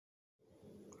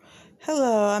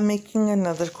Hello, I'm making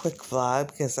another quick vlog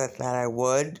because I thought I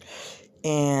would.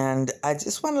 And I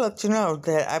just want to let you know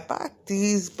that I bought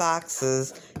these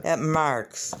boxes at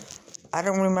Mark's. I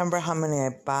don't remember how many I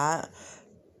bought,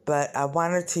 but I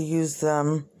wanted to use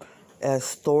them as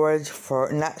storage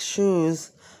for, not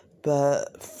shoes,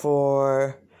 but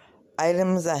for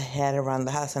items I had around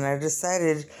the house. And I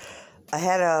decided I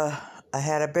had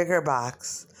a bigger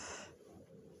box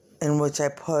in which I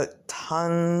put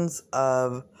tons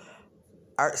of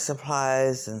art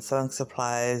supplies and sewing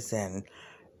supplies and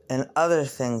other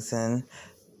things in,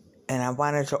 and I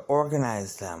wanted to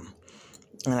organize them.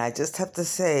 And I just have to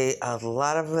say, a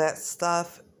lot of that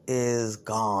stuff is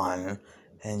gone,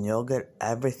 and you'll get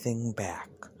everything back.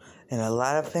 And a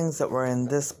lot of things that were in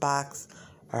this box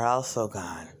are also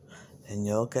gone, and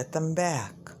you'll get them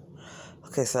back.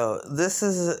 Okay, so this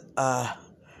is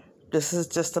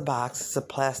just a box. It's a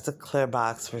plastic clear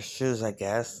box for shoes, I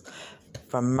guess,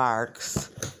 from Mark's.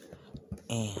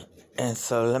 And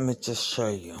so let me just show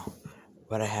you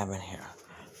what I have in here.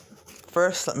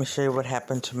 First, let me show you what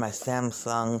happened to my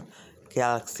Samsung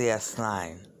Galaxy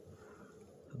S9.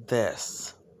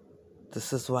 This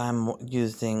is why I'm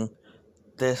using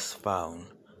this phone,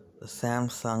 the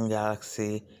Samsung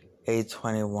Galaxy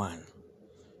A21.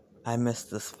 I miss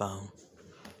this phone.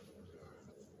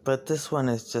 But this one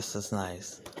is just as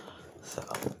nice. So,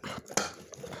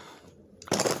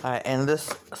 alright, and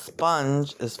this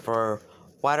sponge is for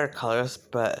watercolors,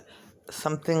 but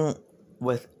something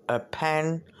with a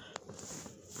pen.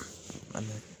 Let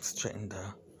me straighten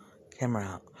the camera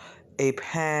out. A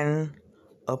pen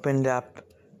opened up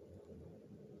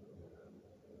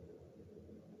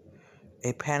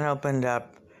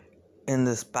in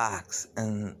this box,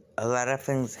 and a lot of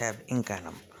things have ink on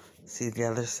them. See, the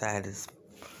other side is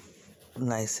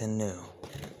nice and new.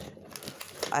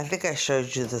 I think I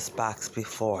showed you this box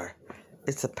before.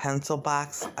 It's a pencil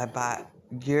box I bought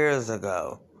years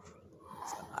ago.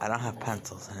 I don't have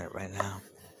pencils in it right now.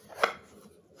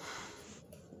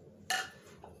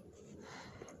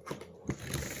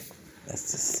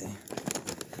 Let's just see.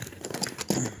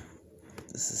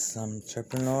 This is some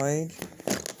Turpenoid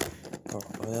for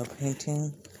oil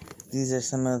painting. These are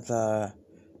some of the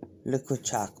liquid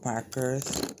chalk markers.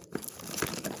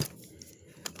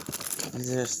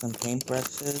 These are some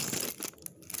paintbrushes.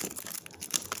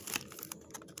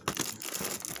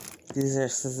 These are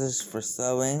scissors for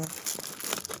sewing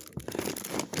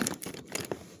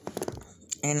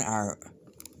and art.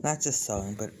 Not just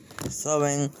sewing, but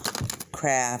sewing,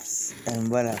 crafts, and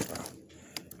whatever.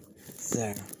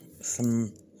 There.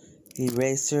 Some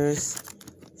erasers.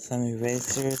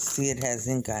 See, it has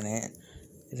ink on it.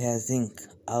 It has ink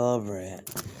all over it.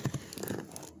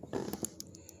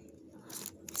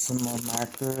 Some more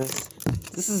markers.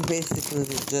 This is basically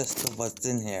the gist of what's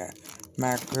in here.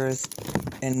 Markers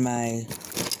and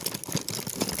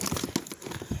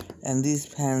these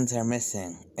pens are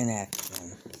missing in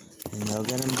action, and you'll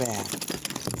get them back.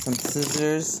 Some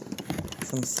scissors.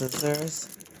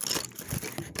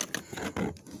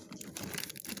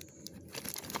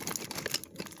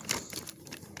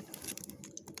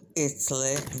 It's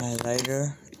lit, my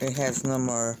lighter. It has no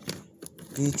more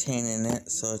butane in it,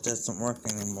 so it doesn't work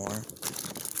anymore.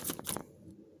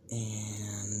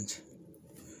 And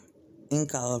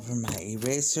ink all over my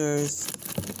erasers.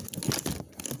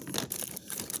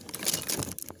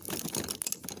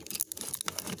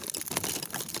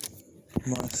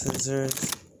 More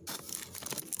scissors.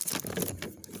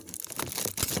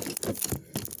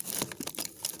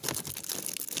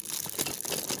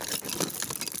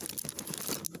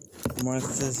 More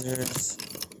scissors.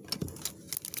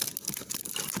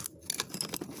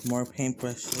 More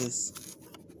paintbrushes.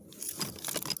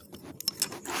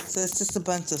 So it's just a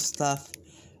bunch of stuff.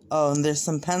 Oh, and there's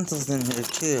some pencils in here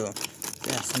too.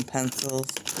 Yeah, some pencils.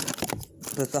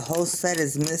 But the whole set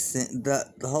is missing.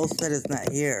 The whole set is not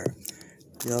here.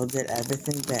 You'll get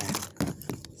everything back.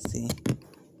 See?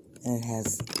 And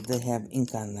they have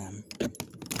ink on them.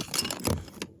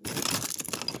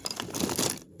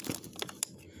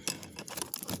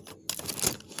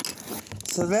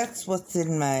 So that's what's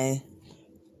in my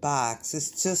box.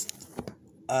 It's just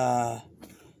a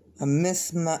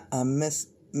mishmash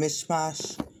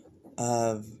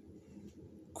of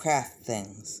craft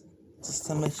things. Just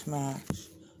a mishmash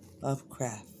of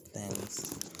craft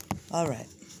things. Alright.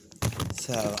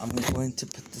 So I'm going to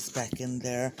put this back in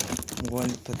there. I'm going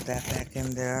to put that back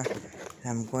in there.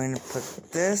 And I'm going to put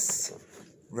this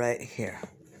right here.